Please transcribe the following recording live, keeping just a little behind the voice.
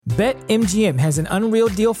BetMGM has an unreal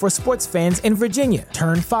deal for sports fans in Virginia.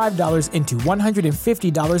 Turn $5 into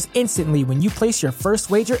 $150 instantly when you place your first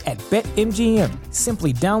wager at BetMGM.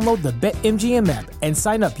 Simply download the BetMGM app and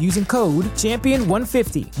sign up using code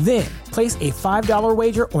Champion150. Then, place a $5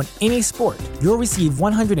 wager on any sport. You'll receive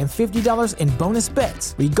 $150 in bonus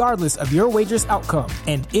bets, regardless of your wager's outcome.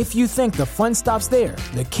 And if you think the fun stops there,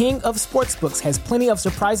 the King of Sportsbooks has plenty of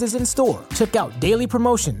surprises in store. Check out daily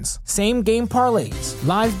promotions, same-game parlays,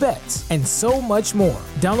 live bets, and so much more.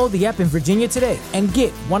 Download the app in Virginia today and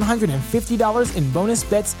get $150 in bonus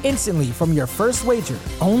bets instantly from your first wager.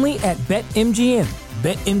 Only at BetMGM.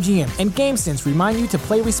 BetMGM and GameSense remind you to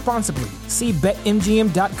play responsibly. See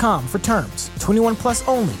BetMGM.com for terms. 21 plus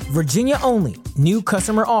only. Virginia only. New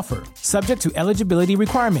customer offer. Subject to eligibility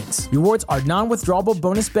requirements. Rewards are non-withdrawable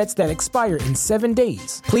bonus bets that expire in 7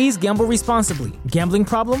 days. Please gamble responsibly. Gambling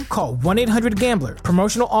problem? Call 1-800-GAMBLER.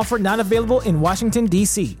 Promotional offer not available in Washington,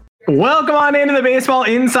 D.C. Welcome on into the Baseball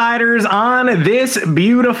Insiders on this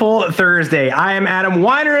beautiful Thursday. I am Adam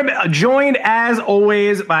Weinrib, joined as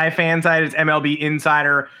always by Fansided's MLB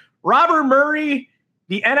insider Robert Murray.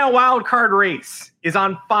 The NL wildcard race is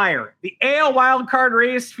on fire. The AL wildcard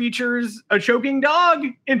race features a choking dog.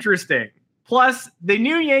 Interesting. Plus, the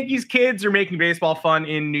new Yankees kids are making baseball fun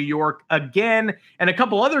in New York again, and a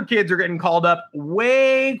couple other kids are getting called up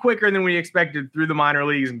way quicker than we expected through the minor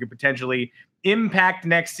leagues and could potentially impact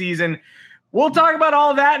next season. We'll talk about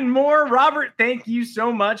all that and more. Robert, thank you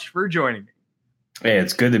so much for joining me. Hey,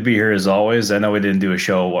 it's good to be here as always. I know we didn't do a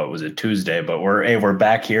show, Tuesday, but we're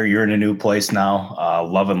back here. You're in a new place now.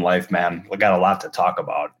 Loving life, man. We got a lot to talk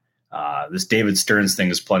about. This David Stearns thing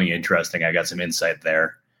is plenty interesting. I got some insight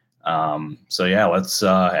there. So yeah, let's,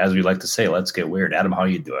 as we like to say, let's get weird. Adam, how are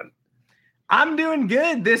you doing? I'm doing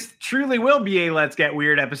good. This truly will be a Let's Get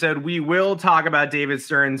Weird episode. We will talk about David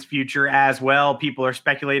Stearns' future as well. People are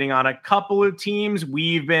speculating on a couple of teams.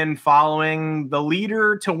 We've been following the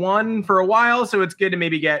leader to one for a while, so it's good to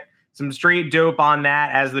maybe get some straight dope on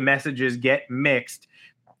that as the messages get mixed.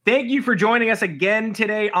 Thank you for joining us again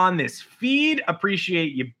today on this feed.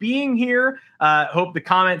 Appreciate you being here. Hope the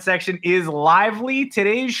comment section is lively.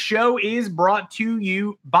 Today's show is brought to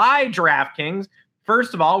you by DraftKings.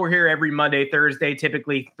 First of all, we're here every Monday, Thursday,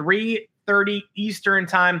 typically 3:30 Eastern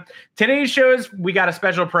time. Today's shows, we got a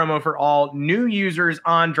special promo for all new users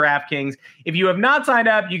on DraftKings. If you have not signed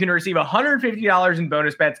up, you can receive $150 in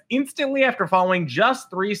bonus bets instantly after following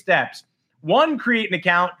just 3 steps. 1, create an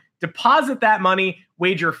account, deposit that money,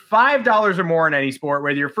 wager $5 or more in any sport.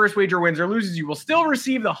 Whether your first wager wins or loses, you will still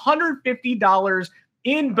receive the $150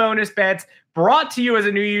 in bonus bets, brought to you as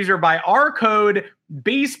a new user by our code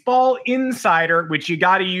Baseball Insider, which you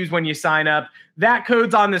got to use when you sign up. That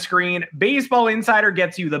code's on the screen. Baseball Insider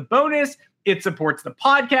gets you the bonus. It supports the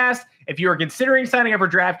podcast. If you are considering signing up for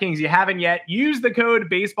DraftKings, you haven't yet, use the code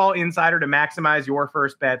Baseball Insider to maximize your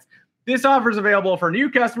first bets. This offer is available for new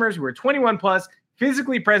customers who are 21 plus,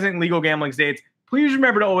 physically present in legal gambling states. Please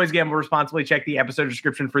remember to always gamble responsibly. Check the episode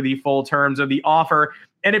description for the full terms of the offer.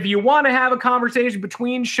 And if you want to have a conversation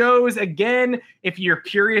between shows, again, if you're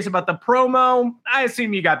curious about the promo, I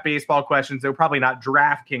assume you got baseball questions, though probably not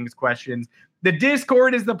DraftKings questions. The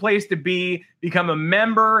Discord is the place to be. Become a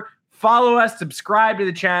member, follow us, subscribe to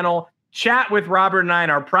the channel, chat with Robert and I in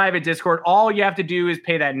our private Discord. All you have to do is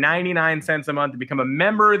pay that 99 cents a month to become a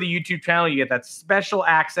member of the YouTube channel. You get that special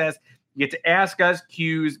access. You get to ask us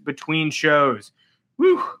cues between shows.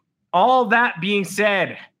 Whew. All that being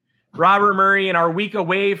said, Robert Murray, in our week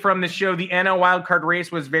away from the show, the NL wildcard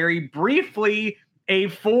race was very briefly a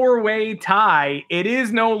 4-way tie. It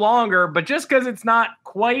is no longer, but just because it's not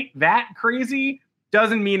quite that crazy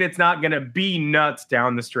doesn't mean it's not going to be nuts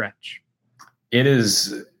down the stretch. It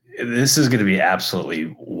is. This is going to be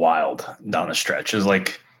absolutely wild down the stretch. It's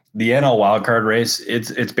like the NL wildcard race.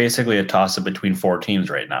 It's basically a toss-up between 4 teams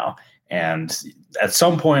right now. And at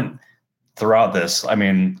some point throughout this, I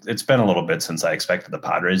mean, it's been a little bit since I expected the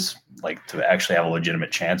Padres to actually have a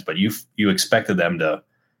legitimate chance, but you expected them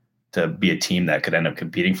to be a team that could end up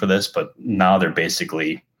competing for this, but now they're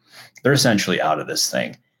essentially out of this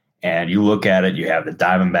thing. And you look at it, you have the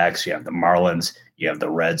Diamondbacks, you have the Marlins, you have the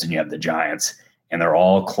Reds, and you have the Giants, and they're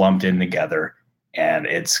all clumped in together. And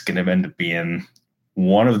it's going to end up being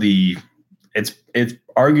it's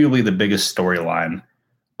arguably the biggest storyline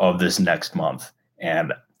of this next month.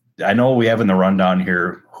 And I know we have in the rundown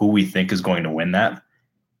here who we think is going to win that.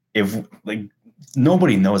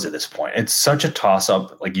 Nobody knows at this point. It's such a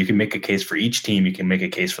toss-up. You can make a case for each team. You can make a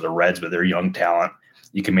case for the Reds with their young talent.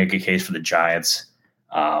 You can make a case for the Giants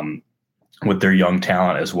with their young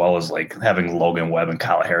talent, as well as having Logan Webb and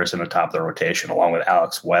Kyle Harrison atop the rotation, along with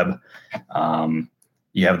Alex Webb.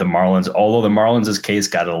 You have the Marlins, although the Marlins' case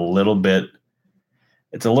got a little bit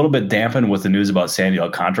dampened with the news about Sandy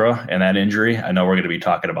Alcantara and that injury. I know we're going to be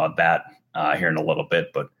talking about that here in a little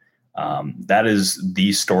bit, but that is the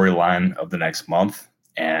storyline of the next month,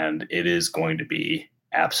 and it is going to be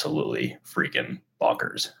absolutely freaking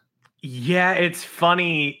bonkers. Yeah, it's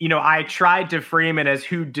funny. I tried to frame it as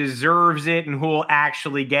who deserves it and who will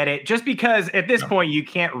actually get it, just because at this point you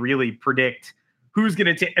can't really predict who's going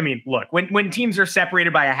to take. I mean, look, when teams are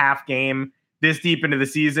separated by a half game this deep into the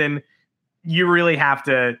season, you really have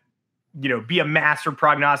to, be a master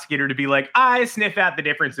prognosticator to be like, I sniff out the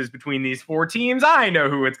differences between these four teams. I know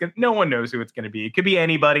who it's going to, no one knows who it's going to be. It could be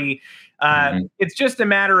anybody. It's just a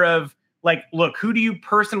matter of like, look, who do you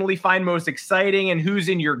personally find most exciting and who's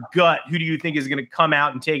in your gut? Who do you think is going to come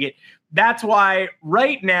out and take it? That's why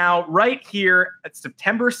right now, right here at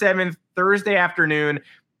September 7th, Thursday afternoon,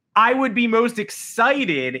 I would be most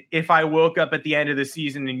excited if I woke up at the end of the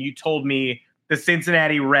season and you told me the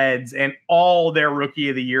Cincinnati Reds and all their Rookie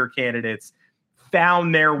of the Year candidates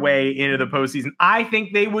found their way into the postseason. I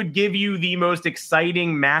think they would give you the most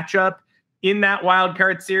exciting matchup in that wild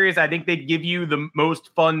card series. I think they'd give you the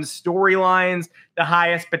most fun storylines, the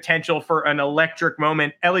highest potential for an electric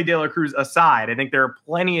moment, Elly De La Cruz aside. I think there are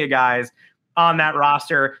plenty of guys on that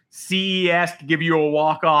roster. CES to give you a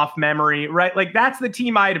walk-off memory, right? Like that's the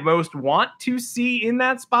team I'd most want to see in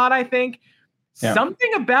that spot, I think. Yeah.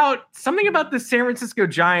 Something about the San Francisco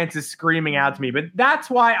Giants is screaming out to me, but that's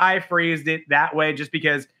why I phrased it that way, just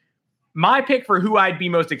because my pick for who I'd be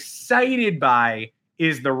most excited by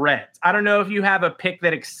is the Reds. I don't know if you have a pick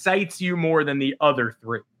that excites you more than the other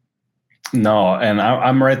three. No, and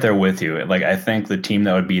I'm right there with you. Like, I think the team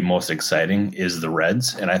that would be most exciting is the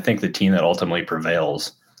Reds, and I think the team that ultimately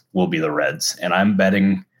prevails will be the Reds. And I'm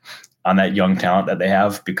betting on that young talent that they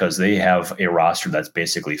have, because they have a roster that's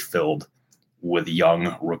basically filled with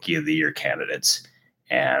young Rookie of the Year candidates.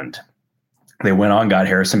 And they went on, got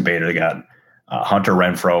Harrison Bader, they got Hunter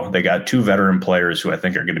Renfroe, they got two veteran players who I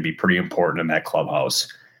think are going to be pretty important in that clubhouse.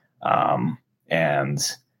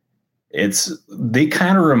 And they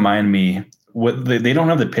kind of remind me, they don't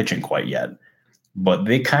have the pitching quite yet, but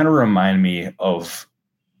they kind of remind me of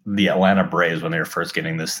the Atlanta Braves when they were first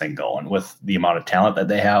getting this thing going, with the amount of talent that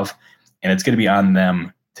they have. And it's going to be on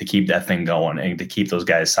them to keep that thing going and to keep those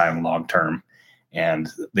guys signed long-term. And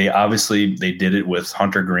they did it with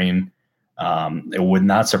Hunter Green. It would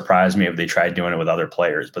not surprise me if they tried doing it with other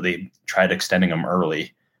players, but they tried extending them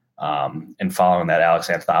early and following that Alex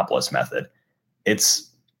Anthopoulos method.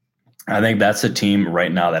 I think that's a team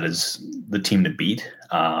right now that is the team to beat,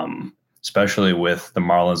 especially with the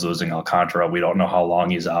Marlins losing Alcantara. We don't know how long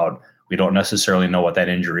he's out. We don't necessarily know what that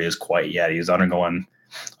injury is quite yet. He's undergoing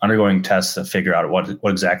tests to figure out what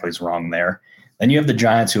exactly is wrong there. Then you have the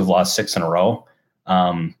Giants, who have lost 6 in a row.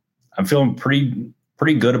 I'm feeling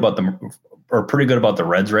pretty good about the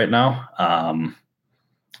Reds right now.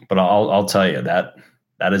 But I'll tell you that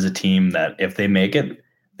is a team that if they make it,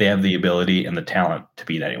 they have the ability and the talent to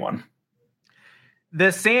beat anyone.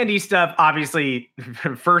 The Sandy stuff, obviously,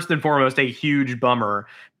 first and foremost, a huge bummer.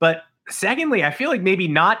 But secondly, I feel like maybe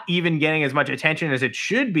not even getting as much attention as it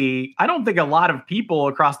should be. I don't think a lot of people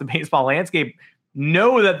across the baseball landscape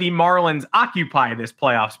know that the Marlins occupy this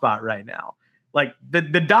playoff spot right now. Like the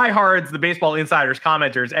diehards, the baseball insiders,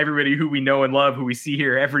 commenters, everybody who we know and love, who we see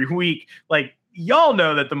here every week, like y'all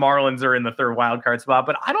know that the Marlins are in the third wild card spot,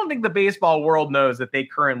 but I don't think the baseball world knows that they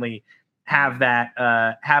currently have that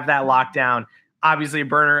locked down. Obviously,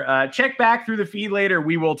 Burner, check back through the feed later.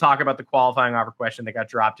 We will talk about the qualifying offer question that got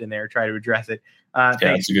dropped in there, try to address it.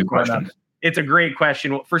 It's a good question. It's a great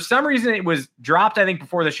question. For some reason, it was dropped, I think,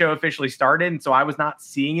 before the show officially started, and so I was not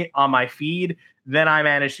seeing it on my feed. Then I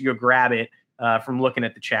managed to go grab it from looking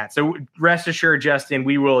at the chat. So rest assured, Justin,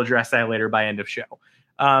 we will address that later by end of show.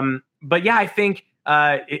 But yeah, I think,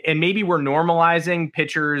 and maybe we're normalizing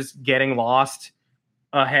pitchers getting lost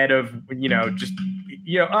ahead of,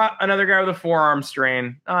 another guy with a forearm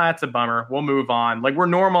strain. Oh, that's a bummer. We'll move on. Like, we're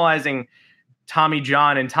normalizing Tommy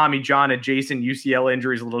John adjacent UCL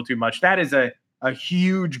injuries a little too much. That is a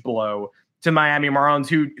huge blow to Miami Marlins,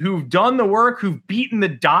 who've done the work, who've beaten the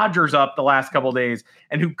Dodgers up the last couple of days,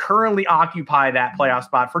 and who currently occupy that playoff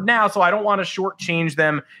spot for now. So I don't want to shortchange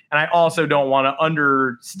them, and I also don't want to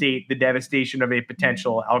understate the devastation of a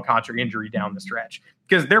potential Alcantara injury down the stretch,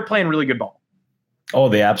 because they're playing really good ball. Oh,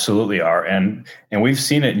 they absolutely are, and we've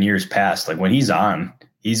seen it in years past. Like, when he's on,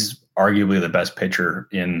 he's arguably the best pitcher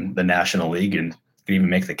in the National League, and can even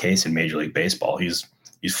make the case in Major League Baseball. He's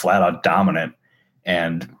flat out dominant,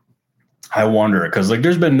 and I wonder, because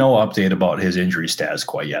there's been no update about his injury status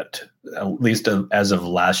quite yet, at least as of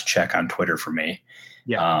last check on Twitter for me.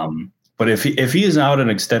 Yeah. But if he is out an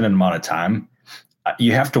extended amount of time,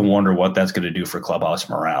 you have to wonder what that's going to do for clubhouse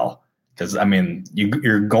morale. Because, I mean,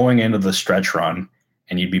 you're going into the stretch run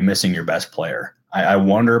and you'd be missing your best player. I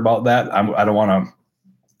wonder about that. I don't want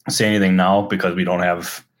to say anything now because we don't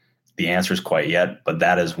have the answers quite yet, but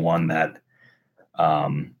that is one that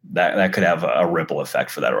that could have a ripple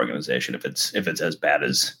effect for that organization if it's as bad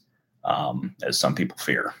as some people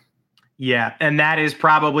fear. Yeah, and that is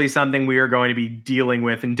probably something we are going to be dealing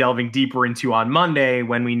with and delving deeper into on Monday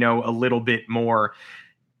when we know a little bit more.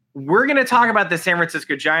 We're going to talk about the San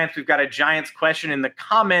Francisco Giants. We've got a Giants question in the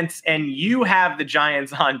comments, and you have the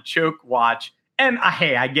Giants on choke watch. And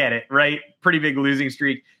hey, I get it, right? Pretty big losing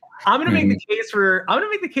streak. I'm going to make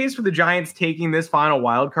the case for the Giants taking this final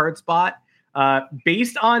wild card spot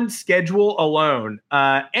based on schedule alone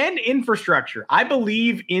and infrastructure. I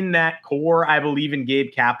believe in that core. I believe in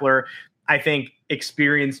Gabe Kapler. I think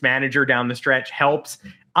experienced manager down the stretch helps.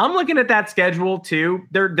 I'm looking at that schedule too.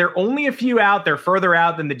 They're only a few out. They're further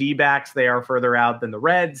out than the D-backs. They are further out than the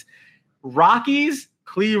Reds. Rockies,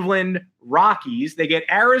 Cleveland, Rockies. They get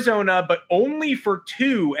Arizona, but only for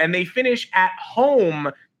 2, and they finish at home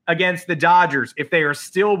against the Dodgers. If they are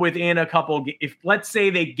still within a couple, if let's say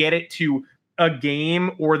they get it to a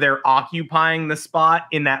game or they're occupying the spot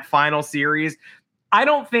in that final series, I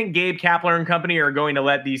don't think Gabe Kapler and company are going to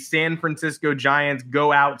let the San Francisco Giants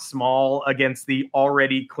go out small against the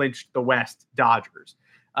already clinched the West Dodgers.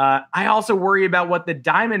 I also worry about what the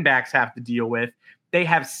Diamondbacks have to deal with. They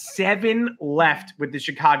have 7 left with the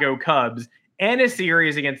Chicago Cubs and a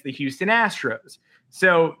series against the Houston Astros.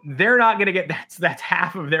 So they're not going to get that's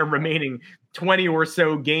half of their remaining 20 or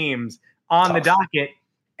so games on the docket.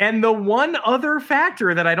 And the one other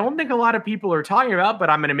factor that I don't think a lot of people are talking about, but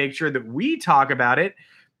I'm going to make sure that we talk about it,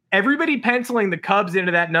 everybody penciling the Cubs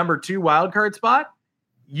into that number 2 wildcard spot.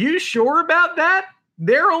 You sure about that?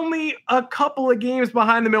 They're only a couple of games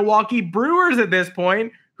behind the Milwaukee Brewers at this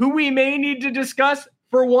point, who we may need to discuss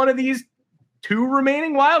for one of these 2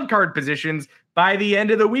 remaining wildcard positions by the end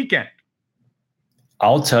of the weekend.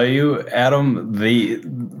 I'll tell you, Adam,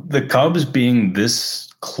 the Cubs being this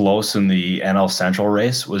close in the NL Central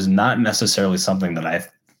race was not necessarily something that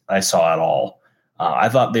I saw at all. I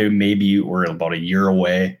thought they maybe were about a year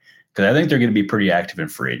away because I think they're going to be pretty active in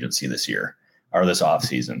free agency this year or this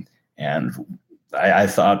offseason. And I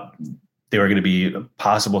thought they were going to be a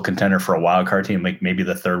possible contender for a wild card team, like maybe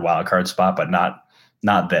the 3rd wild card spot, but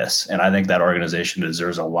not this. And I think that organization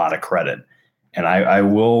deserves a lot of credit. And I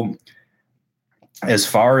will, as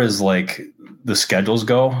far as like the schedules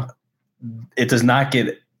go, it does not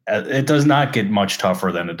get much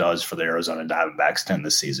tougher than it does for the Arizona Diamondbacks to end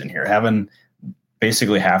the season here, having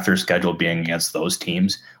basically half their schedule being against those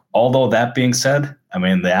teams. Although that being said, I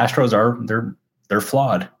mean, the Astros they're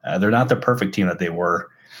flawed. They're not the perfect team that they were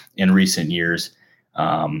in recent years.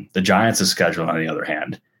 The Giants' schedule, on the other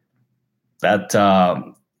hand, that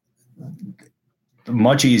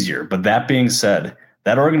much easier. But that being said,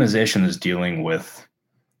 that organization is dealing with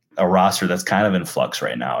a roster that's kind of in flux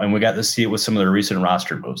right now. And we got to see it with some of the recent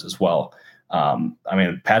roster moves as well. I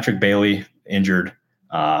mean, Patrick Bailey injured.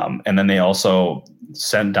 And then they also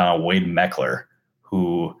sent down Wade Meckler,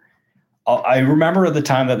 who I remember at the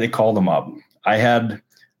time that they called him up. I had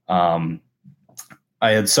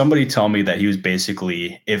somebody tell me that he was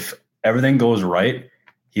basically, if everything goes right,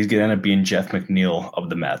 he's going to end up being Jeff McNeil of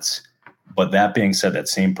the Mets. But that being said, that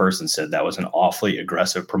same person said that was an awfully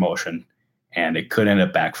aggressive promotion. And it could end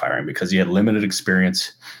up backfiring because he had limited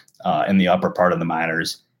experience in the upper part of the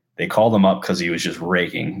minors. They called him up because he was just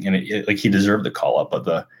raking, and like he deserved the call up. But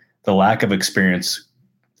the lack of experience,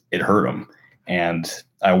 it hurt him. And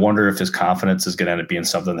I wonder if his confidence is going to end up being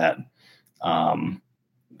something that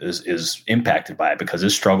is impacted by it because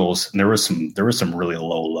his struggles. And there was some really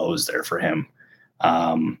low lows there for him.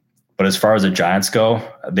 But as far as the Giants go,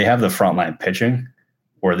 they have the frontline pitching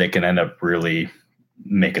where they can end up really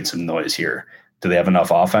making some noise here. Do they have enough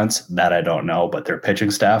offense? That I don't know, but their pitching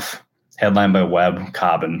staff, headlined by Webb,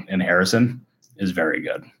 Cobb, and Harrison, is very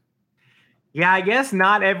good. Yeah, I guess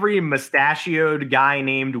not every mustachioed guy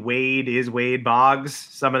named Wade is Wade Boggs.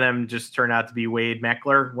 Some of them just turn out to be Wade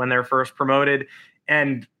Meckler when they're first promoted.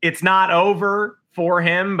 And it's not over for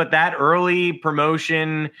him, but that early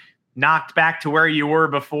promotion knocked back to where you were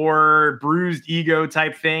before, bruised ego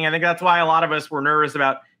type thing. I think that's why a lot of us were nervous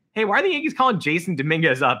about, hey, why are the Yankees calling Jason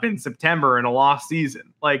Dominguez up in September in a lost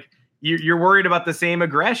season? Like, you're worried about the same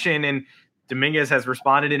aggression, and Dominguez has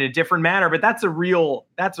responded in a different manner, but that's a real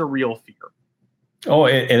fear. Oh,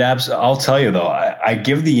 I'll tell you though, I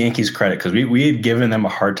give the Yankees credit because we had given them a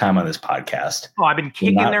hard time on this podcast. Oh, I've been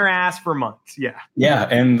kicking their ass for months. Yeah. Yeah.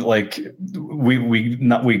 And like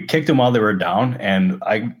we kicked them while they were down, and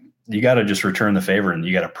you got to just return the favor and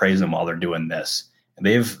you got to praise them while they're doing this. And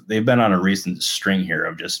they've been on a recent string here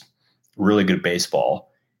of just really good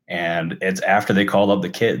baseball. And it's after they called up the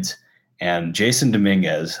kids. And Jason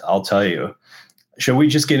Dominguez, I'll tell you, should we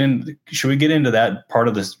get into that part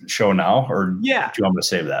of the show now, or do you want me to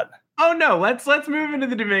save that? Oh no, let's move into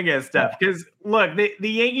the Dominguez stuff, because look, the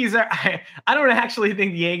Yankees are I don't actually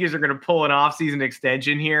think the Yankees are going to pull an offseason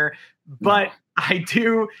extension here, but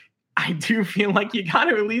no. I do feel like you got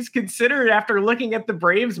to at least consider it after looking at the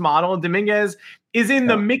Braves model. Dominguez is in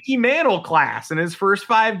the Mickey Mantle class in his first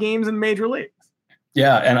 5 games in the major leagues.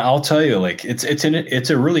 Yeah, and I'll tell you, like it's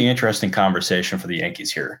a really interesting conversation for the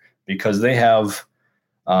Yankees here, because they have,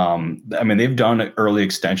 they've done early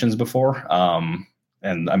extensions before,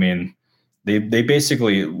 and I mean, they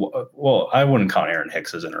basically, well, I wouldn't count Aaron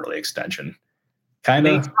Hicks as an early extension. Kind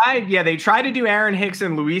of. They tried to do Aaron Hicks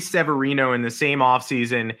and Luis Severino in the same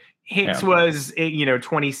offseason. Hicks was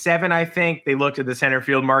 27, I think. They looked at the center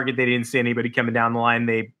field market. They didn't see anybody coming down the line.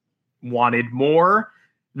 They wanted more.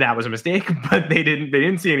 That was a mistake, but they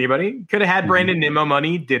didn't see anybody. Could have had Brandon Nimmo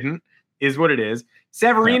money, didn't, is what it is.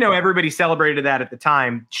 Severino, everybody celebrated that at the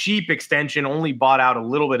time. Cheap extension, only bought out a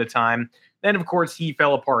little bit of time. Then, of course, he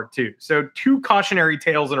fell apart too. So 2 cautionary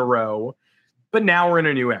tales in a row, but now we're in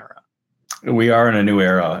a new era. We are in a new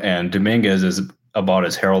era, and Dominguez is about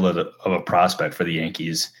as heralded of a prospect for the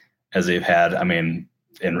Yankees as they've had,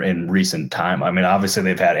 in recent time. Obviously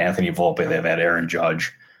they've had Anthony Volpe, they've had Aaron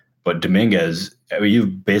Judge, but Dominguez,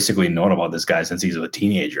 you've basically known about this guy since he's a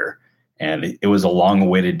teenager, and it was a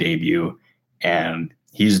long-awaited debut, and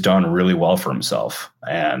he's done really well for himself.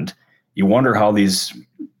 And you wonder how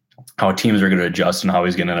teams are going to adjust and how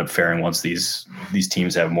he's going to end up faring once these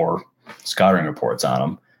teams have more scouting reports on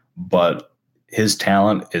him. But his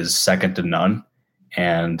talent is second to none,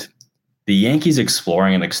 and the Yankees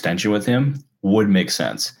exploring an extension with him would make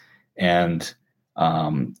sense. And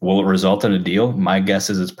will it result in a deal? My guess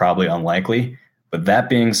is it's probably unlikely. But that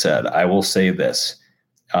being said, I will say this.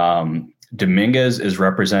 Dominguez is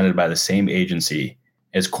represented by the same agency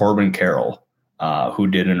as Corbin Carroll, who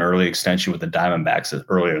did an early extension with the Diamondbacks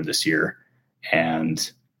earlier this year. And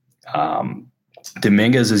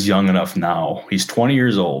Dominguez is young enough now. He's 20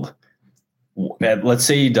 years old. Let's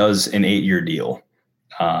say he does an 8-year deal,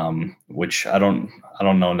 which I don't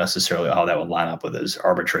know necessarily how that would line up with his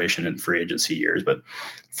arbitration and free agency years. But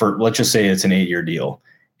let's just say it's an 8-year deal.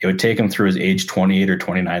 It would take him through his age 28 or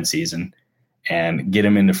 29 season and get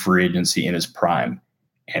him into free agency in his prime.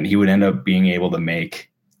 And he would end up being able to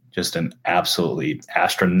make just an absolutely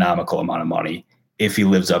astronomical amount of money if he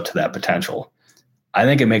lives up to that potential. I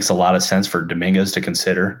think it makes a lot of sense for Dominguez to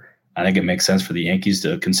consider. I think it makes sense for the Yankees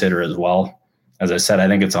to consider as well. As I said, I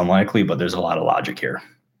think it's unlikely, but there's a lot of logic here.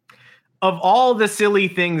 Of all the silly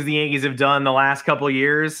things the Yankees have done the last couple of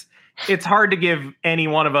years, it's hard to give any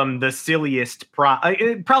one of them the silliest.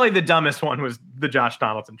 Probably the dumbest one was the Josh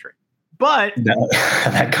Donaldson trade. But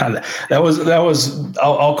that was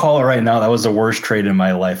I'll call it right now. That was the worst trade in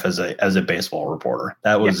my life as a baseball reporter.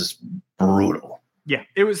 That was brutal. Yeah,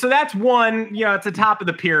 it was. So that's one. It's the top of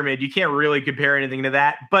the pyramid. You can't really compare anything to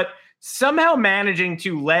that. But somehow managing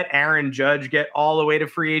to let Aaron Judge get all the way to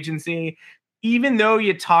free agency, even though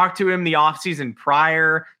you talked to him the offseason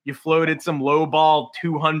prior, you floated some low ball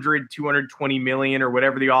 220 million or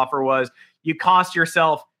whatever the offer was. You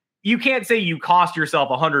can't say you cost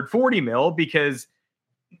yourself 140 mil because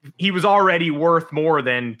he was already worth more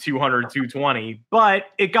than 220, but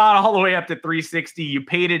it got all the way up to 360. You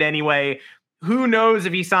paid it anyway. Who knows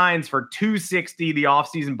if he signs for 260 the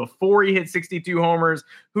offseason before he hit 62 homers?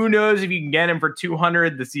 Who knows if you can get him for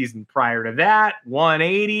 200 the season prior to that,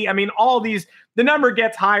 180? All these, the number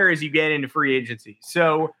gets higher as you get into free agency.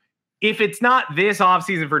 So if it's not this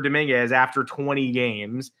offseason for Dominguez after 20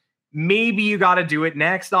 games, maybe you got to do it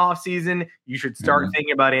next offseason. You should start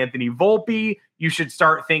thinking about Anthony Volpe. You should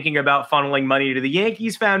start thinking about funneling money to the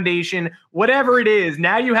Yankees Foundation. Whatever it is,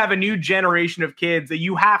 now you have a new generation of kids that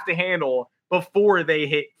you have to handle before they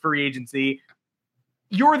hit free agency.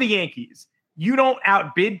 You're the Yankees. You don't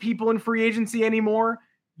outbid people in free agency anymore.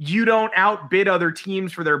 You don't outbid other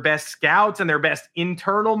teams for their best scouts and their best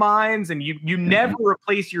internal minds. And you never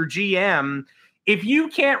replace your GM. If you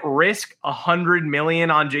can't risk $100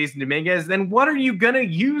 million on Jason Dominguez, then what are you going to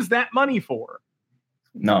use that money for?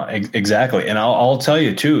 No, exactly. And I'll tell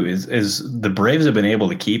you too, is the Braves have been able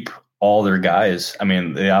to keep all their guys.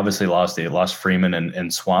 They obviously lost Freeman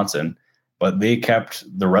and Swanson, but they kept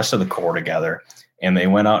the rest of the core together. and they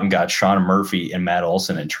went out and got Sean Murphy and Matt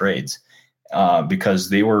Olson in trades because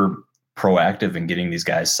they were proactive in getting these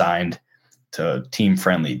guys signed to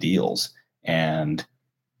team-friendly deals. And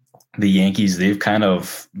the Yankees,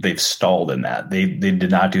 they've stalled in that. They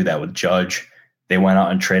did not do that with Judge. They went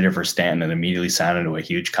out and traded for Stanton and immediately signed into a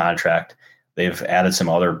huge contract. They've added some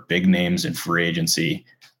other big names in free agency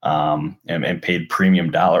and paid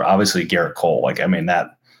premium dollar. Obviously, Garrett Cole.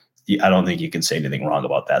 That I don't think you can say anything wrong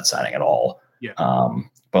about that signing at all. Yeah.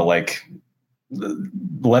 But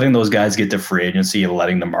letting those guys get to free agency and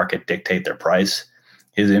letting the market dictate their price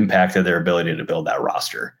has impacted their ability to build that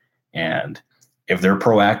roster. And if they're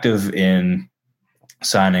proactive in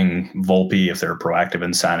signing Volpe, if they're proactive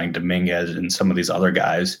in signing Dominguez and some of these other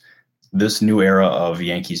guys, this new era of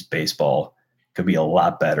Yankees baseball could be a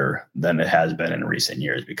lot better than it has been in recent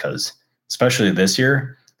years, because especially this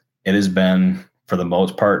year, it has been, for the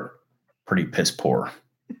most part, pretty piss poor.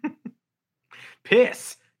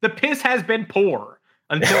 Piss. The piss has been poor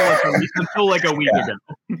until like a week ago.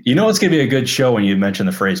 You know, it's going to be a good show when you mention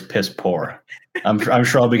the phrase piss poor. I'm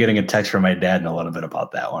sure I'll be getting a text from my dad in a little bit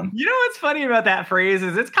about that one. You know what's funny about that phrase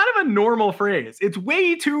is it's kind of a normal phrase. It's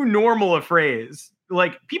way too normal a phrase.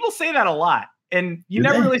 Like, people say that a lot, and you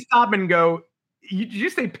never really stop and go, did you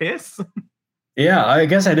say piss? Yeah, I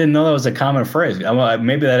guess I didn't know that was a common phrase.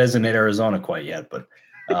 Maybe that isn't in Arizona quite yet, but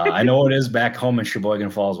I know it is back home in Sheboygan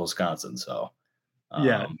Falls, Wisconsin. So,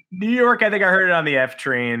 yeah, New York, I think I heard it on the F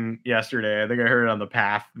train yesterday. I think I heard it on the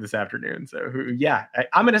PATH this afternoon. So, yeah,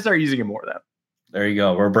 I'm going to start using it more, though. There you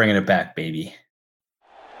go. We're bringing it back, baby.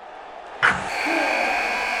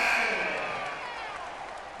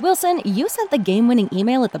 Wilson, you sent the game-winning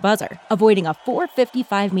email at the buzzer, avoiding a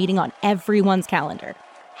 4:55 meeting on everyone's calendar.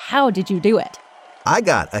 How did you do it? I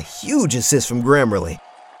got a huge assist from Grammarly,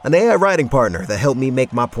 an AI writing partner that helped me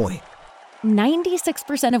make my point.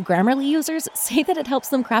 96% of Grammarly users say that it helps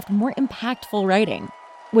them craft more impactful writing.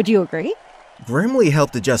 Would you agree? Grammarly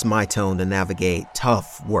helped adjust my tone to navigate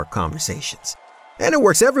tough work conversations. And it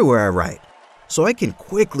works everywhere I write, so I can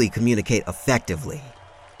quickly communicate effectively.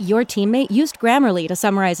 Your teammate used Grammarly to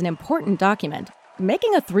summarize an important document,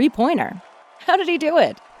 making a 3-pointer. How did he do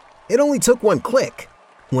it? It only took one click.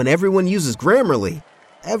 When everyone uses Grammarly,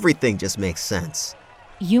 everything just makes sense.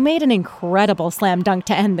 You made an incredible slam dunk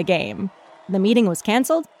to end the game. The meeting was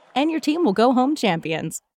canceled, and your team will go home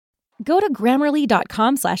champions. Go to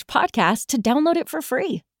Grammarly.com/podcast to download it for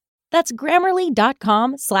free. That's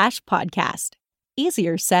Grammarly.com/podcast.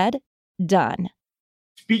 Easier said, done.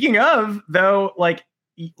 Speaking of, though, look,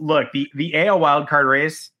 the AL wildcard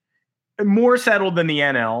race, more settled than the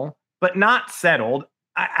NL, but not settled.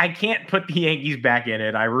 I can't put the Yankees back in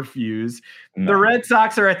it. I refuse. No. The Red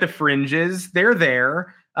Sox are at the fringes. They're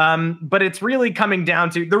there. But it's really coming down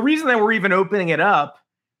to the reason that we're even opening it up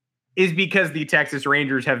is because the Texas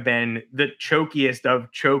Rangers have been the chokiest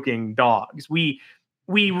of choking dogs. We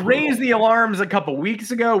raised the alarms a couple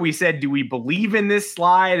weeks ago. We said, do we believe in this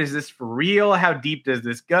slide? Is this for real? How deep does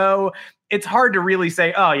this go? It's hard to really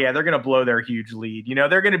say, oh yeah, they're going to blow their huge lead. You know,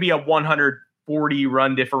 they're going to be a 140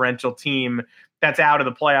 run differential team that's out of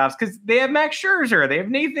the playoffs because they have Max Scherzer, they have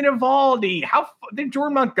Nathan Eovaldi, they have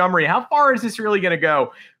Jordan Montgomery. How far is this really going to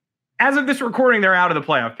go? As of this recording, they're out of the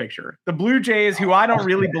playoff picture. The Blue Jays, who I don't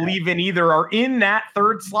really believe in either, are in that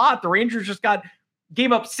third slot. The Rangers just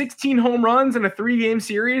gave up 16 home runs in a 3-game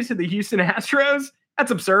series to the Houston Astros. That's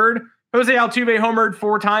absurd. Jose Altuve homered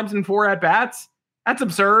 4 times in 4 at-bats. That's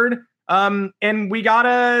absurd. And we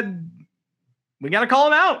gotta call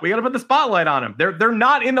them out. We gotta put the spotlight on them. They're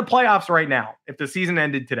not in the playoffs right now if the season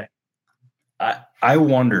ended today. I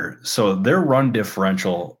wonder, so their run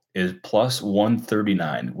differential is plus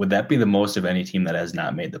 139. Would that be the most of any team that has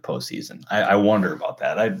not made the postseason? I wonder about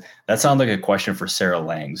that. That sounds like a question for Sarah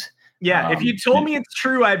Langs. Yeah, if you told me it's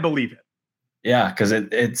true, I'd believe it. Yeah, because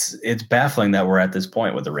it's baffling that we're at this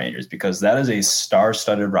point with the Rangers, because that is a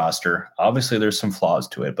star-studded roster. Obviously, there's some flaws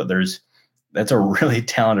to it, but that's a really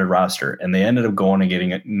talented roster. And they ended up going and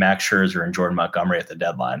getting Max Scherzer and Jordan Montgomery at the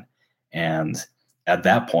deadline. And at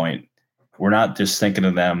that point, we're not just thinking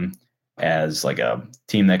of them as like a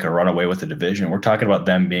team that could run away with the division. We're talking about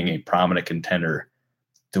them being a prominent contender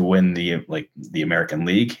to win the American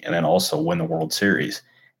League and then also win the World Series.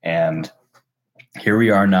 And here we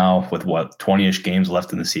are now with 20-ish games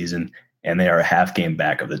left in the season, and they are a half game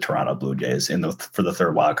back of the Toronto Blue Jays for the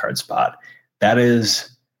third wild card spot. That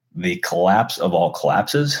is the collapse of all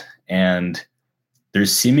collapses, and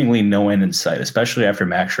there's seemingly no end in sight, especially after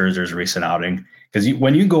Max Scherzer's recent outing. Because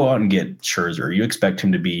when you go out and get Scherzer, you expect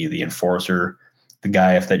him to be the enforcer, the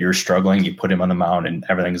guy if that you're struggling, you put him on the mound and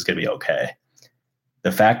everything is going to be okay.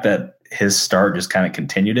 The fact that his start just kind of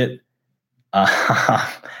continued it,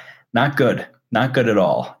 Not good at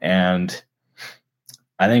all. And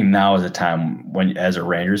I think now is a time when, as a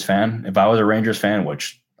Rangers fan, if I was a Rangers fan,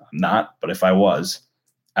 which I'm not, but if I was,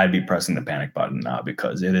 I'd be pressing the panic button now,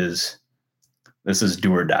 because this is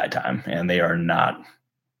do or die time, and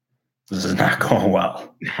this is not going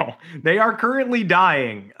well. No, they are currently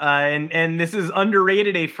dying. And this is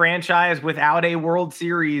underrated, a franchise without a World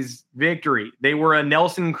Series victory. They were a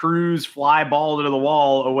Nelson Cruz fly ball to the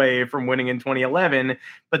wall away from winning in 2011,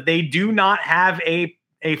 but they do not have a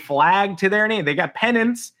flag to their name. They got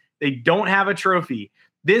pennants. They don't have a trophy.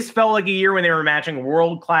 This felt like a year when they were matching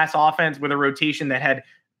world-class offense with a rotation that had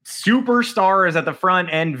superstars at the front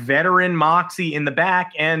and veteran moxie in the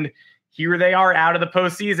back. And here they are out of the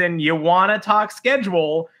postseason. You want to talk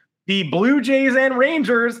schedule? The Blue Jays and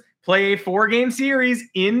Rangers play a 4-game series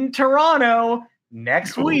in Toronto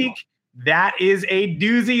next week. That is a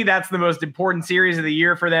doozy. That's the most important series of the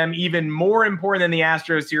year for them. Even more important than the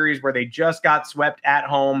Astros series, where they just got swept at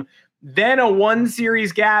home. Then a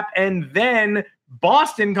 1-series gap, and then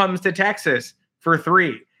Boston comes to Texas for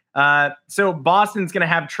 3. So Boston's going to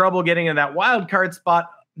have trouble getting in that wild card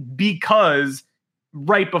spot, because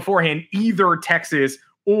right beforehand, either Texas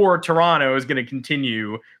or Toronto is going to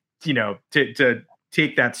continue, to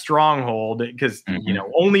take that stronghold, because,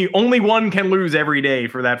 only one can lose every day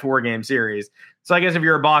for that 4-game series. So I guess if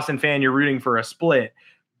you're a Boston fan, you're rooting for a split,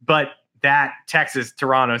 but that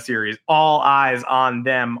Texas-Toronto series, all eyes on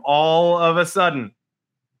them all of a sudden.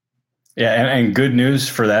 Yeah, and good news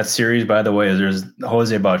for that series, by the way, is there's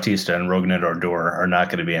Jose Bautista and Rougned Odor are not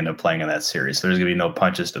going to end up playing in that series. So there's going to be no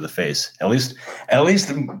punches to the face. At least,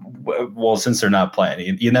 well, since they're not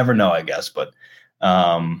playing, you never know, I guess. But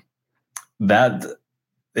that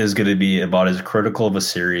is going to be about as critical of a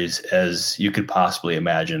series as you could possibly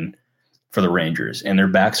imagine for the Rangers. And their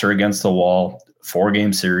backs are against the wall,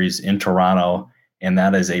 4-game series in Toronto, and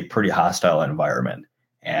that is a pretty hostile environment.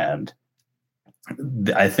 And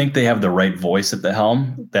I think they have the right voice at the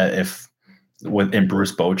helm. That in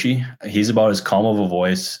Bruce Bochy, he's about as calm of a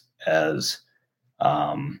voice as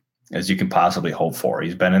you can possibly hope for.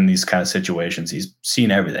 He's been in these kind of situations. He's seen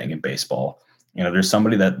everything in baseball. There's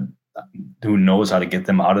somebody who knows how to get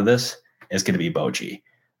them out of this. It's going to be Bochy.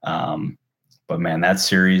 But man, that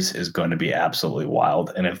series is going to be absolutely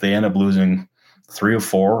wild. And if they end up losing 3 or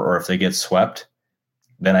 4, or if they get swept,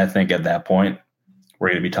 then I think at that point, we're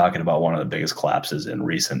going to be talking about one of the biggest collapses in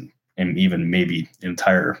recent, and even maybe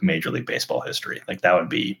entire Major League Baseball history. Like, that would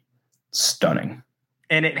be stunning.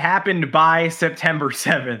 And it happened by September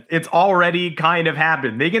 7th. It's already kind of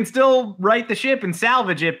happened. They can still right the ship and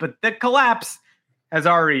salvage it, but the collapse has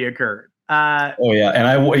already occurred. Oh yeah,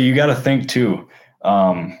 and you got to think too.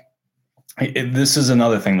 This is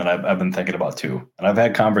another thing that I've been thinking about too, and I've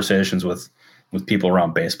had conversations with people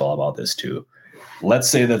around baseball about this too. Let's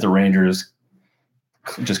say that the Rangers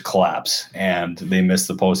just collapse and they miss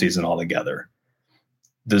the postseason altogether.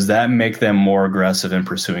 Does that make them more aggressive in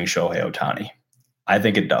pursuing Shohei Ohtani? I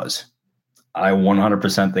think it does. I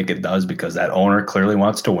 100% think it does, because that owner clearly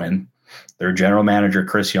wants to win. Their general manager,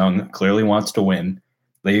 Chris Young, clearly wants to win.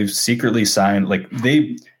 They've secretly signed,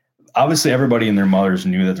 obviously everybody and their mothers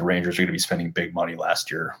knew that the Rangers were going to be spending big money last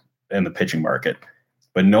year in the pitching market,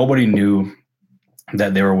 but nobody knew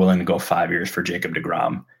that they were willing to go 5 years for Jacob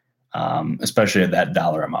deGrom. Especially at that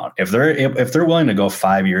dollar amount. If they're willing to go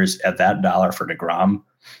 5 years at that dollar for deGrom,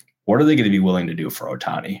 what are they going to be willing to do for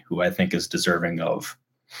Ohtani, who I think is deserving of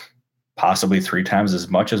possibly 3 times as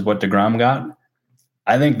much as what deGrom got?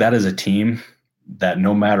 I think that is a team that,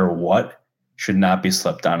 no matter what, should not be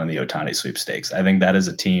slept on in the Ohtani sweepstakes. I think that is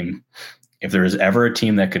a team, if there is ever a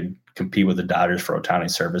team that could compete with the Dodgers for Ohtani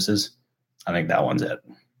services, I think that one's it.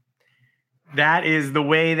 That is the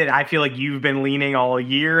way that I feel like you've been leaning all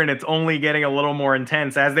year, and it's only getting a little more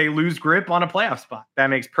intense as they lose grip on a playoff spot. That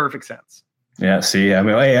makes perfect sense. Yeah, see, I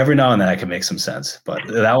mean, every now and then I can make some sense, but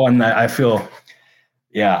that one, I feel,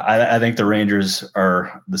 I think the Rangers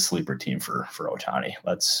are the sleeper team for Ohtani.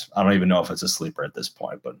 I don't even know if it's a sleeper at this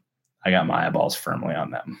point, but I got my eyeballs firmly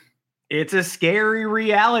on them. It's a scary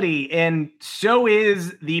reality, and so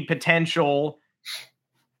is the potential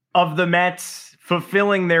of the Mets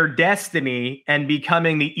fulfilling their destiny and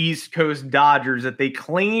becoming the East Coast Dodgers that they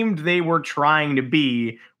claimed they were trying to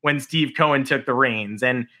be when Steve Cohen took the reins.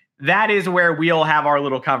 And that is where we'll have our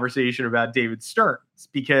little conversation about David Stearns,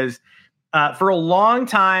 because for a long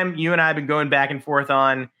time, you and I have been going back and forth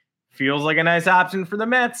on, feels like a nice option for the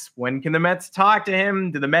Mets. When can the Mets talk to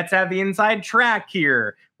him? Do the Mets have the inside track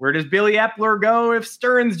here? Where does Billy Epler go if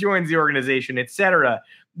Stearns joins the organization, etc.?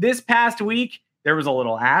 This past week, there was a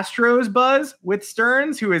little Astros buzz with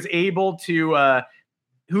Stearns, who is able to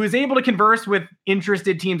who is able to converse with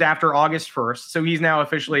interested teams after August 1st. So he's now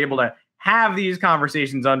officially able to have these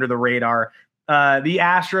conversations under the radar. The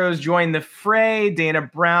Astros joined the fray. Dana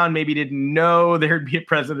Brown maybe didn't know there'd be a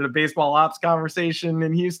president of baseball ops conversation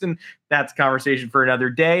in Houston. That's a conversation for another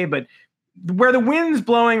day. But where the wind's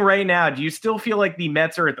blowing right now, do you still feel like the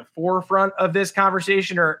Mets are at the forefront of this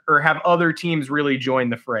conversation, or have other teams really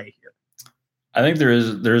joined the fray here? I think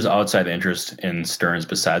there's outside interest in Stearns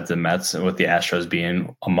besides the Mets, with the Astros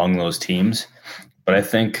being among those teams. But I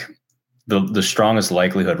think the strongest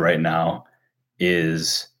likelihood right now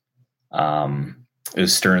is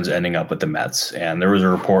Stearns ending up with the Mets. And there was a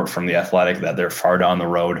report from The Athletic that they're far down the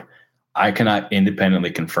road. I cannot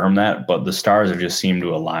independently confirm that, but the stars have just seemed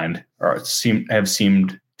to align, or have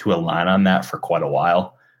seemed to align on that for quite a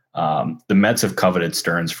while. The Mets have coveted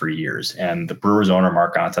Stearns for years, and the Brewers owner,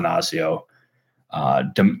 Mark Antanasio,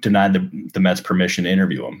 denied the Mets permission to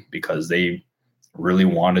interview him because they really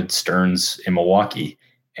wanted Stearns in Milwaukee.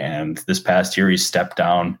 And this past year, he stepped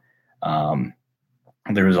down.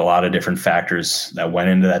 There was a lot of different factors that went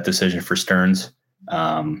into that decision for Stearns.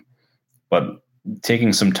 But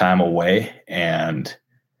taking some time away and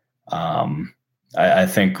I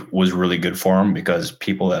think was really good for him, because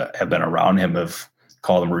people that have been around him have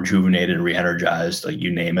called him rejuvenated, re-energized, like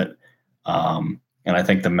you name it. And I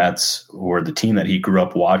think the Mets were the team that he grew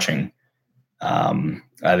up watching.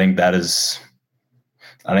 I think it's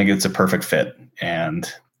a perfect fit.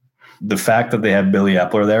 And the fact that they have Billy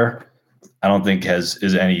Epler there, I don't think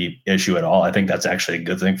is any issue at all. I think that's actually a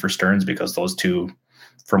good thing for Stearns, because those two,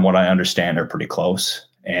 from what I understand, are pretty close.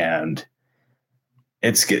 And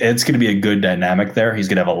it's going to be a good dynamic there. He's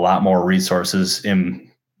going to have a lot more resources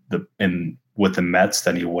with the Mets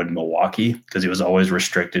than he would in Milwaukee, because he was always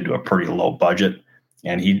restricted to a pretty low budget.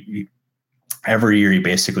 And he every year he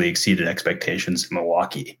basically exceeded expectations in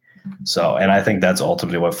Milwaukee. So, and I think that's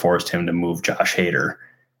ultimately what forced him to move Josh Hader.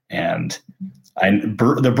 And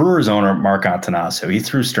the Brewers owner, Mark Antanasio, he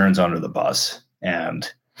threw Stearns under the bus.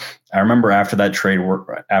 And I remember after that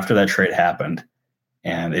trade happened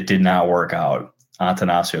and it did not work out,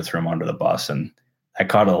 Antanasio threw him under the bus, and that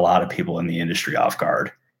caught a lot of people in the industry off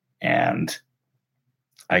guard. And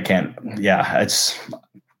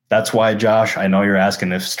that's why, Josh, I know you're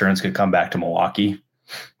asking if Stearns could come back to Milwaukee.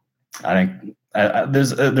 I think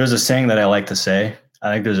there's a saying that I like to say.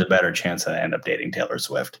 I think there's a better chance that I end up dating Taylor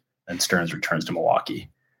Swift than Stearns returns to Milwaukee.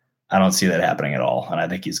 I don't see that happening at all, and I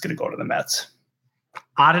think he's going to go to the Mets.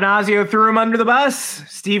 Atanasio threw him under the bus.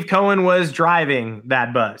 Steve Cohen was driving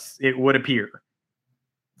that bus, it would appear.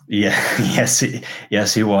 Yeah, yes,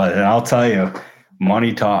 he was. And I'll tell you,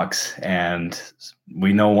 money talks, and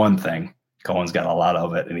we know one thing. Cohen's got a lot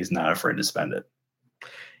of it, and he's not afraid to spend it.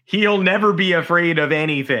 He'll never be afraid of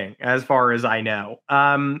anything, as far as I know.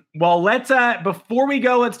 Well, let's before we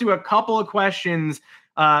go, let's do a couple of questions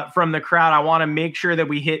from the crowd. I want to make sure that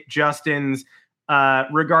we hit Justin's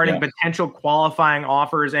regarding potential qualifying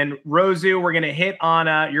offers. And Rosu, we're going to hit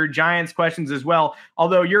on your Giants questions as well.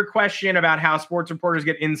 Although your question about how sports reporters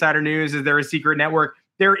get insider news, is there a secret network?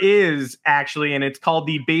 There is actually, and it's called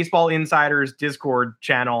the Baseball Insiders Discord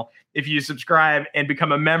channel. If you subscribe and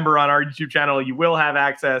become a member on our YouTube channel, you will have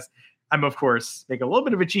access. I'm, of course, making a little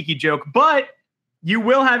bit of a cheeky joke, but you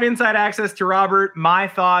will have inside access to Robert, my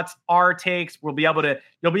thoughts, our takes. You'll be able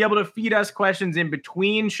to feed us questions in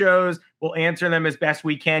between shows. We'll answer them as best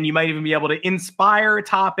we can. You might even be able to inspire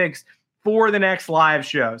topics for the next live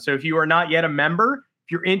show. So if you are not yet a member,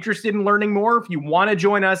 if you're interested in learning more, if you want to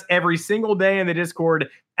join us every single day in the Discord,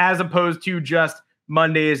 as opposed to just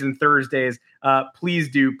Mondays and Thursdays, please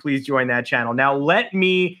join that channel. Now, let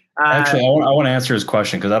me actually, I want to answer his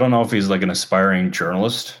question, because I don't know if he's like an aspiring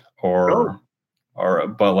journalist or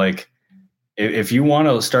but like, if you want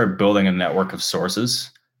to start building a network of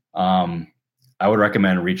sources, I would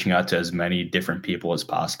recommend reaching out to as many different people as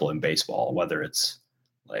possible in baseball, whether it's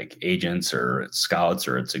like agents or it's scouts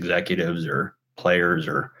or it's executives or players,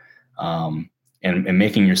 or and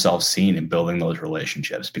making yourself seen and building those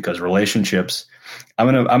relationships, because relationships, I'm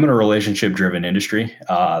in a relationship driven industry.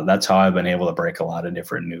 That's how I've been able to break a lot of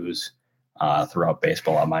different news throughout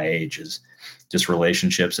baseball at my age, is just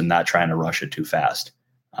relationships and not trying to rush it too fast.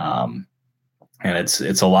 And it's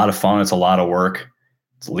a lot of fun. It's a lot of work.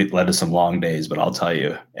 It's led to some long days, but I'll tell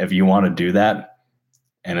you, if you want to do that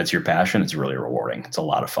and it's your passion, it's really rewarding. It's a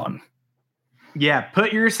lot of fun. Yeah.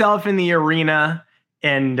 Put yourself in the arena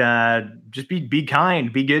and just be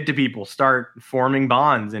kind, be good to people, start forming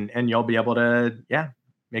bonds, and you'll be able to,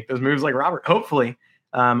 make those moves like Robert, hopefully.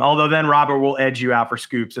 Although then Robert will edge you out for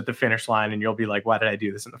scoops at the finish line, and you'll be like, why did I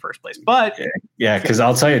do this in the first place? But yeah, because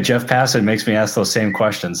I'll tell you, Jeff Passan makes me ask those same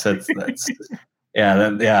questions. That's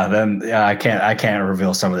I can't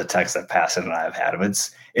reveal some of the texts that Passan and I have had.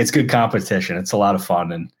 It's good competition. It's a lot of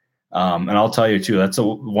fun, and I'll tell you too. That's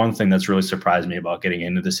one thing that's really surprised me about getting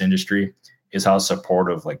into this industry is how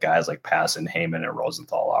supportive like guys like Passan, Heyman, and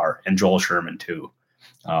Rosenthal are, and Joel Sherman too.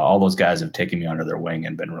 All those guys have taken me under their wing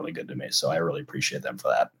and been really good to me. So I really appreciate them for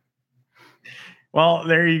that. Well,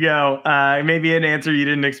 there you go. Maybe an answer you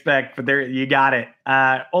didn't expect, but there you got it.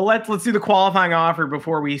 Well, let's do the qualifying offer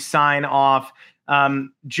before we sign off.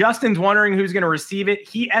 Justin's wondering who's going to receive it.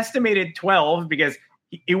 He estimated 12 because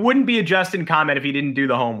it wouldn't be a Justin comment if he didn't do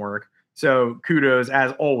the homework. So kudos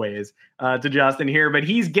as always to Justin here, but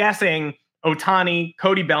he's guessing Ohtani,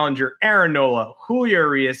 Cody Bellinger, Aaron Nola, Julio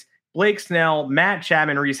Urias, Blake Snell, Matt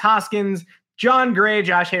Chapman, Rhys Hoskins, John Gray,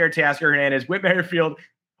 Josh Hader, Teoscar Hernandez, Whit Merrifield,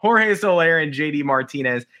 Jorge Soler, and JD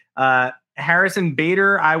Martinez. Harrison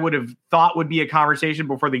Bader, I would have thought would be a conversation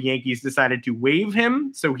before the Yankees decided to waive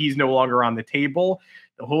him, so he's no longer on the table.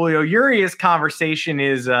 The Julio Urias conversation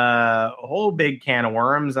is a whole big can of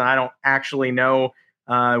worms, and I don't actually know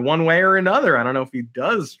one way or another. I don't know if he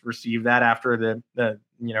does receive that after the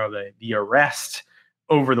arrest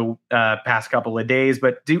over the past couple of days.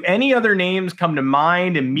 But do any other names come to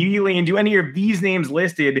mind immediately? And do any of these names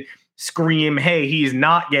listed scream, hey, he's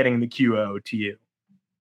not getting the QO to you?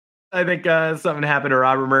 I think something happened to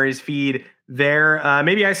Robert Murray's feed there.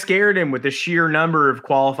 Maybe I scared him with the sheer number of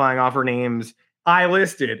qualifying offer names I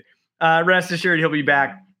listed. Rest assured, he'll be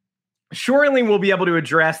back. Surely we'll be able to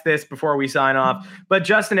address this before we sign off. But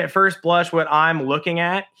Justin, at first blush, what I'm looking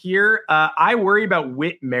at here, I worry about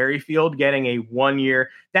Whit Merrifield getting a 1 year.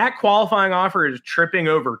 That qualifying offer is tripping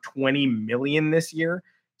over $20 million this year.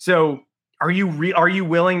 So are you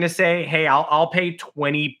willing to say, hey, I'll pay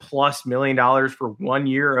 $20+ million for 1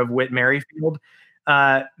 year of Whit Merrifield?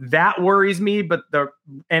 That worries me.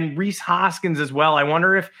 And Rhys Hoskins as well. I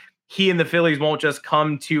wonder if he and the Phillies won't just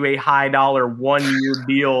come to a high dollar 1 year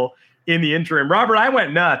deal in the interim. Robert, I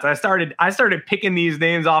went nuts. I started picking these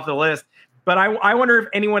names off the list, but I wonder if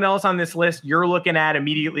anyone else on this list you're looking at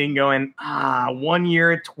immediately and going, 1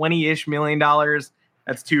 year, $20-ish million.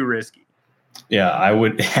 That's too risky. Yeah, I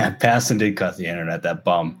would. Passan did cut the internet, that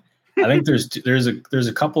bum. I think there's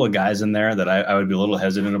a couple of guys in there that I would be a little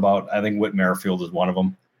hesitant about. I think Whit Merrifield is one of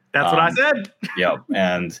them. That's what I said. Yeah,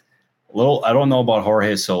 and I don't know about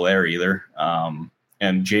Jorge Soler either, and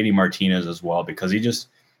JD Martinez as well, because he's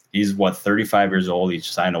 35 years old. He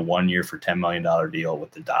signed a 1 year for $10 million deal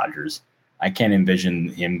with the Dodgers. I can't envision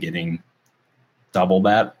him getting double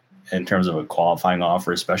that in terms of a qualifying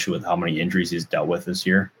offer, especially with how many injuries he's dealt with this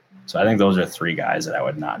year. So I think those are three guys that I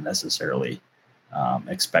would not necessarily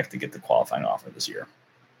expect to get the qualifying offer this year.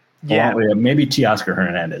 Yeah, maybe Teoscar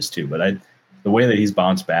Hernandez too, but the way that he's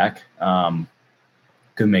bounced back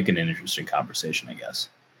could make it an interesting conversation, I guess.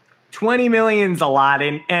 20 million's a lot.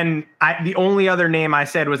 And the only other name I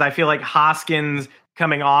said was I feel like Hoskins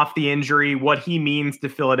coming off the injury, what he means to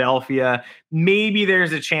Philadelphia. Maybe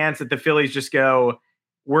there's a chance that the Phillies just go,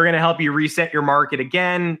 we're going to help you reset your market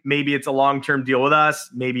again. Maybe it's a long-term deal with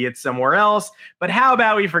us. Maybe it's somewhere else. But how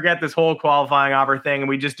about we forget this whole qualifying offer thing and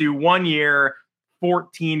we just do 1 year,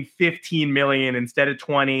 14, 15 million instead of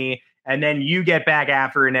 20. And then you get back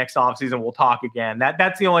after next offseason. We'll talk again.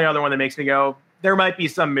 That's the only other one that makes me go, there might be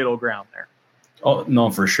some middle ground there. Oh,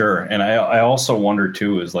 no, for sure. And I also wonder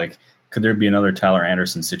too, is like, could there be another Tyler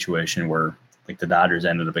Anderson situation where like the Dodgers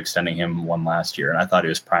ended up extending him one last year and I thought he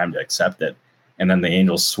was primed to accept it. And then the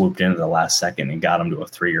Angels swooped in at the last second and got him to a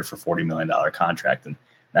 3 year for $40 million contract. And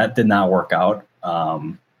that did not work out.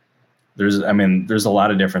 There's a lot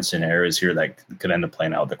of different scenarios here that could end up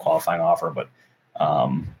playing out with the qualifying offer. But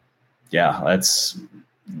that's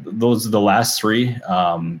the last three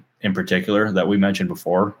in particular that we mentioned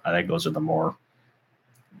before. I think those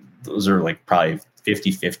are like probably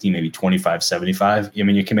 50-50, maybe 25-75. I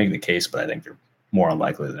mean, you can make the case, but I think they're more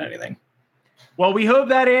unlikely than anything. Well, we hope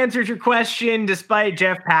that answers your question. Despite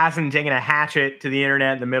Jeff Passan taking a hatchet to the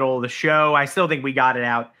internet in the middle of the show, I still think we got it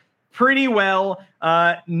out pretty well.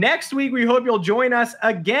 Next week, we hope you'll join us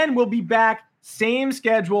again. We'll be back, same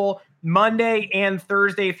schedule, Monday and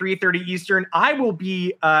Thursday, 3:30 Eastern.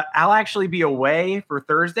 I'll actually be away for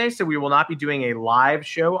Thursday, so we will not be doing a live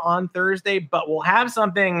show on Thursday, but we'll have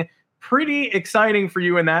something pretty exciting for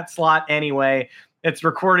you in that slot anyway. It's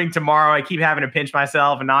recording tomorrow. I keep having to pinch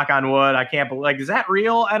myself and knock on wood. I can't believe, is that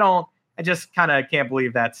real? I just kind of can't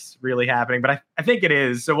believe that's really happening, but I think it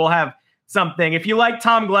is. So we'll have something. If you like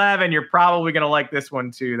Tom Glavine, you're probably going to like this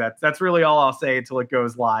one too. That's really all I'll say until it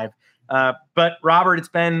goes live But Robert, it's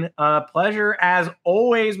been a pleasure as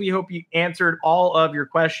always. We hope you answered all of your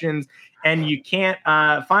questions, and you can't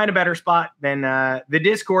find a better spot than the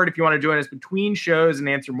Discord if you want to join us between shows and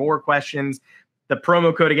answer more questions. The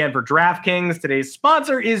promo code again for DraftKings. Today's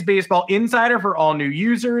sponsor is Baseball Insider for all new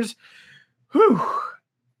users. Whew.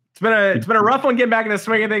 It's been a rough one getting back in the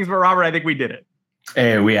swing of things, but Robert, I think we did it.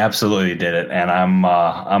 Hey, we absolutely did it, and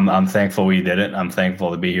I'm thankful we did it. I'm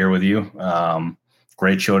thankful to be here with you.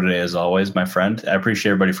 Great show today, as always, my friend. I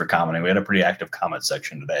appreciate everybody for commenting. We had a pretty active comment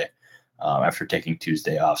section today after taking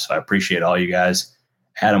Tuesday off, so I appreciate all you guys.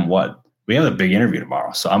 Adam, we have a big interview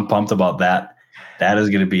tomorrow, so I'm pumped about that. That is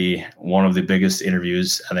going to be one of the biggest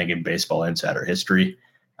interviews, I think, in Baseball Insider history,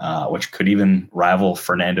 which could even rival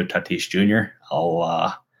Fernando Tatis Jr.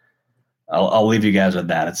 I'll leave you guys with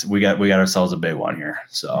that. We got ourselves a big one here,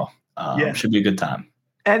 so it should be a good time.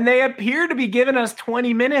 And they appear to be giving us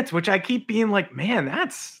 20 minutes, which I keep being like, man,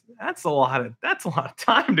 that's a lot of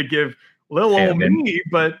time to give little old me.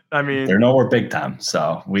 But I mean, they're nowhere big time,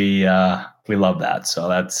 so we love that. So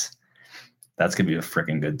that's gonna be a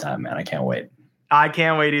freaking good time, man. I can't wait. I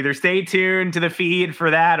can't wait either. Stay tuned to the feed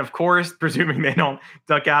for that, of course, presuming they don't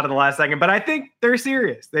duck out in the last second. But I think they're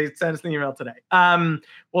serious. They sent us an email today.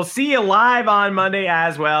 We'll see you live on Monday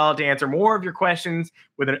as well to answer more of your questions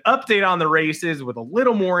with an update on the races with a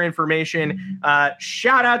little more information.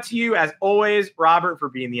 Shout out to you, as always, Robert, for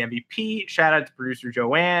being the MVP. Shout out to producer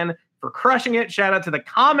Joanne for crushing it. Shout out to the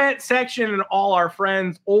comment section and all our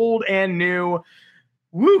friends, old and new.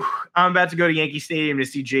 Woo! I'm about to go to Yankee Stadium to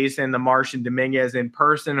see Jason the Martian Dominguez in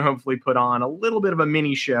person, hopefully put on a little bit of a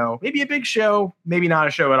mini show, maybe a big show, maybe not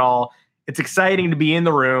a show at all. It's exciting to be in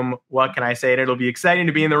the room. What can I say? And it'll be exciting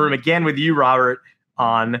to be in the room again with you, Robert,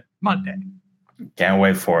 on Monday. Can't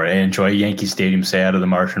wait for it. Enjoy Yankee Stadium. Say out of the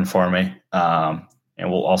Martian for me. And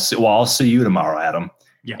I'll see you tomorrow, Adam.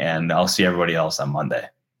 Yeah. And I'll see everybody else on Monday.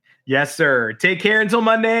 Yes, sir. Take care until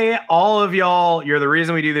Monday. All of y'all, you're the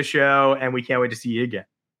reason we do the show, and we can't wait to see you again.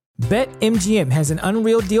 BetMGM has an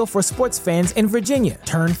unreal deal for sports fans in Virginia.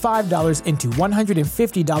 Turn $5 into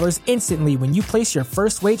 $150 instantly when you place your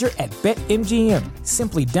first wager at BetMGM.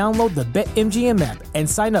 Simply download the BetMGM app and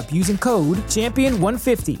sign up using code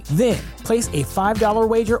Champion150. Then, place a $5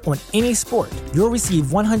 wager on any sport. You'll receive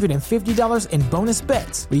 $150 in bonus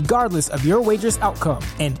bets, regardless of your wager's outcome.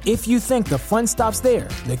 And if you think the fun stops there,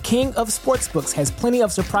 the king of sportsbooks has plenty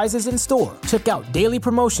of surprises in store. Check out daily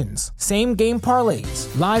promotions, same-game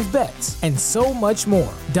parlays, live bets, and so much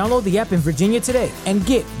more. Download the app in Virginia today and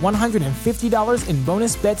get $150 in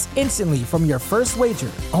bonus bets instantly from your first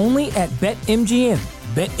wager. Only at BetMGM.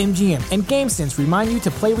 BetMGM and GameSense remind you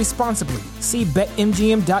to play responsibly. See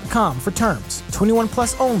BetMGM.com for terms. 21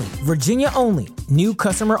 plus only. Virginia only. New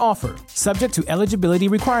customer offer. Subject to eligibility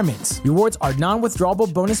requirements. Rewards are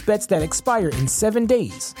non-withdrawable bonus bets that expire in 7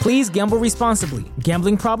 days. Please gamble responsibly.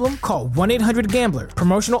 Gambling problem? Call 1-800-GAMBLER.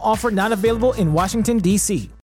 Promotional offer not available in Washington, D.C.